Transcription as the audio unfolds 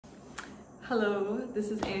Hello,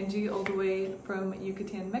 this is Angie all the way from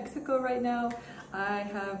Yucatán, Mexico right now. I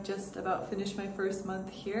have just about finished my first month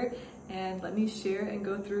here, and let me share and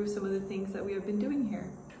go through some of the things that we have been doing here.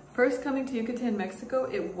 First, coming to Yucatán, Mexico,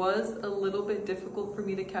 it was a little bit difficult for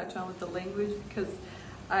me to catch on with the language because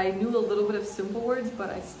I knew a little bit of simple words, but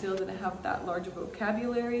I still didn't have that large of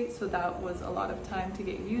vocabulary, so that was a lot of time to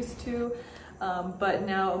get used to. But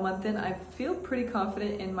now, a month in, I feel pretty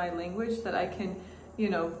confident in my language that I can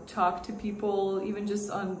talk to people, even just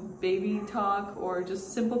on baby talk or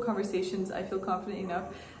just simple conversations. I feel confident enough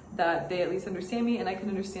that they at least understand me and I can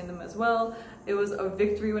understand them as well. It was a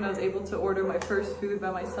victory when I was able to order my first food by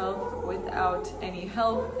myself without any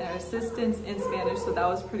help and assistance in Spanish, so that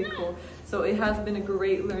was pretty cool. So it has been a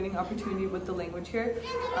great learning opportunity with the language here.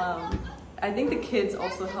 I think the kids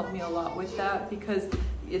also helped me a lot with that because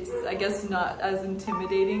it's, I guess, not as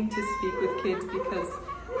intimidating to speak with kids because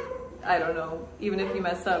I don't know, even if you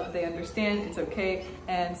mess up, they understand, it's okay.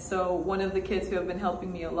 And so one of the kids who have been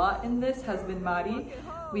helping me a lot in this has been Mari.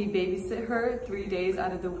 We babysit her 3 days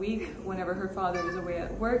out of the week whenever her father is away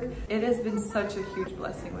at work. It has been such a huge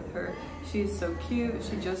blessing with her. She's so cute,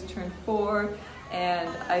 she just turned 4, and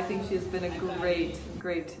I think she has been a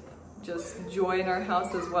great just joy in our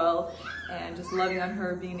house as well, and just loving on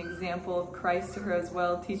her, being an example of Christ to her as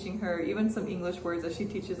well, teaching her even some English words as she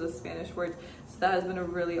teaches us Spanish words. So that has been a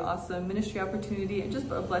really awesome ministry opportunity and just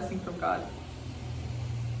a blessing from God.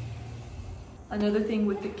 Another thing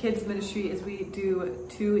with the kids ministry is we do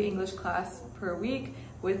 2 English class per week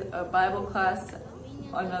with a Bible class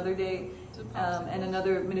on another day. And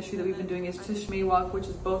another ministry that we've been doing is Tishmei Walk, which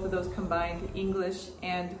is both of those combined, English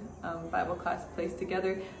and Bible class placed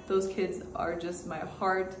together. Those kids are just my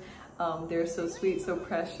heart. They're so sweet, so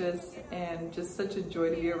precious, and just such a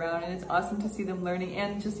joy to be around. And it's awesome to see them learning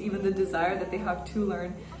and just even the desire that they have to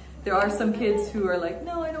learn. There are some kids who are like,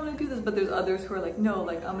 no, I don't want to do this, but there's others who are like, no,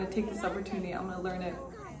 like I'm going to take this opportunity, I'm going to learn it.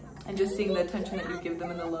 And just seeing the attention that you give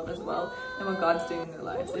them and the love as well, and what God's doing in their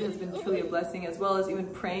lives. It has been truly a blessing, as well as even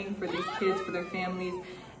praying for these kids, for their families,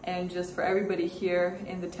 and just for everybody here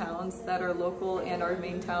in the towns that are local and our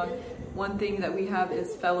main town. One thing that we have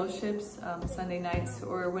is fellowships, Sunday nights,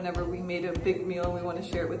 or whenever we made a big meal and we want to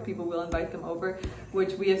share it with people, we'll invite them over,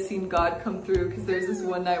 which we have seen God come through, because there's this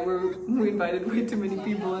one night where we invited way too many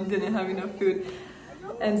people and didn't have enough food.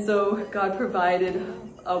 And so God provided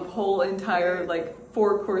a whole entire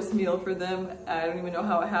 4-course meal for them. I don't even know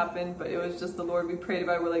how it happened, but it was just the Lord. We prayed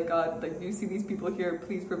about it. We're like, God, you see these people here,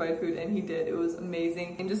 please provide food. And he did. It was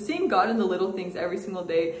amazing. And just seeing God in the little things every single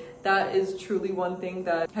day, that is truly one thing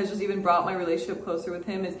that has just even brought my relationship closer with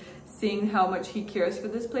him, is seeing how much he cares for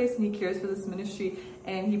this place and he cares for this ministry,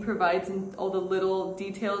 and he provides in all the little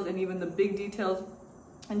details and even the big details,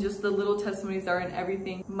 and just the little testimonies that are in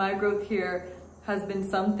everything. My growth here has been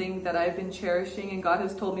something that I've been cherishing, and God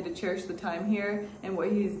has told me to cherish the time here and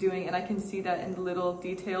what he's doing, and I can see that in the little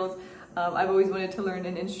details. I've always wanted to learn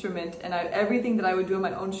an instrument, and everything that I would do in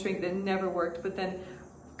my own strength, it never worked. But then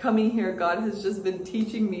coming here, God has just been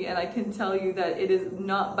teaching me, and I can tell you that it is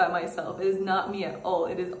not by myself. It is not me at all.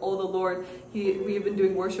 It is all the Lord. We have been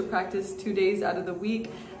doing worship practice 2 days out of the week,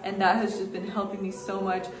 and that has just been helping me so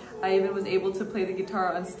much. I even was able to play the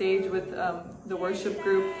guitar on stage with the worship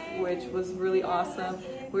group, which was really awesome.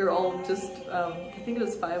 We were all just, I think it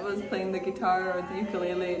was 5 of us playing the guitar or the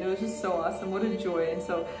ukulele, and it was just so awesome. What a joy. And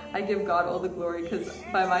so I give God all the glory, because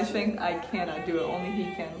by my strength, I cannot do it. Only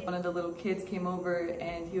he can. One of the little kids came over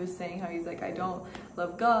and he was saying how he's like, I don't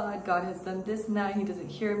love God. God has done this and that. He doesn't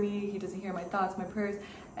hear me. He doesn't hear my thoughts, my prayers.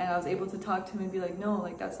 And I was able to talk to him and be like, no,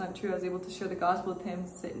 that's not true. I was able to share the gospel with him,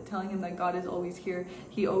 telling him that God is always here.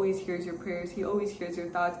 He always hears your prayers. He always hears your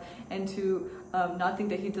thoughts. And to not think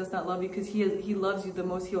that he does not love you, because he loves you the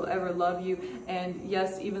most he'll ever love you. And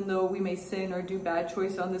yes, even though we may sin or do bad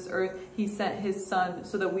choices on this earth, he sent his son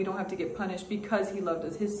so that we don't have to get punished, because he loved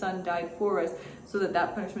us. His son died for us so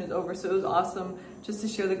that punishment is over. So it was awesome just to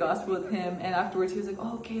share the gospel with him. And afterwards he was like,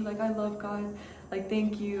 oh, okay, I love God.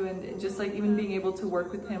 Thank you. And just even being able to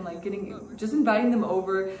work with him, just inviting them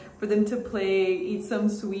over for them to play, eat some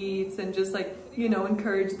sweets, and just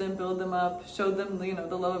encourage them, build them up, show them,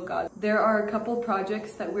 the love of God. There are a couple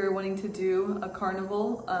projects that we're wanting to do, a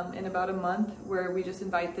carnival in about a month, where we just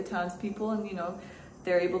invite the townspeople, and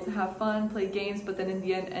they're able to have fun, play games, but then in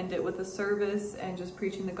the end it with a service and just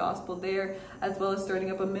preaching the gospel there, as well as starting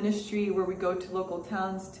up a ministry where we go to local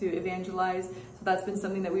towns to evangelize. So that's been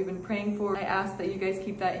something that we've been praying for. I ask that you guys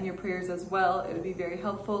keep that in your prayers as well. It would be very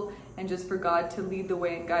helpful, and just for God to lead the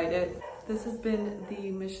way and guide it. This has been the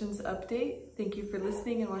missions update. Thank you for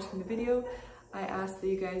listening and watching the video. I ask that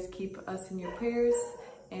you guys keep us in your prayers,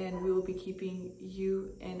 and we will be keeping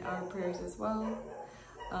you in our prayers as well.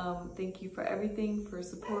 Thank you for everything, for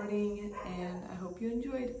supporting, and I hope you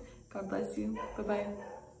enjoyed. God bless you. Bye-bye.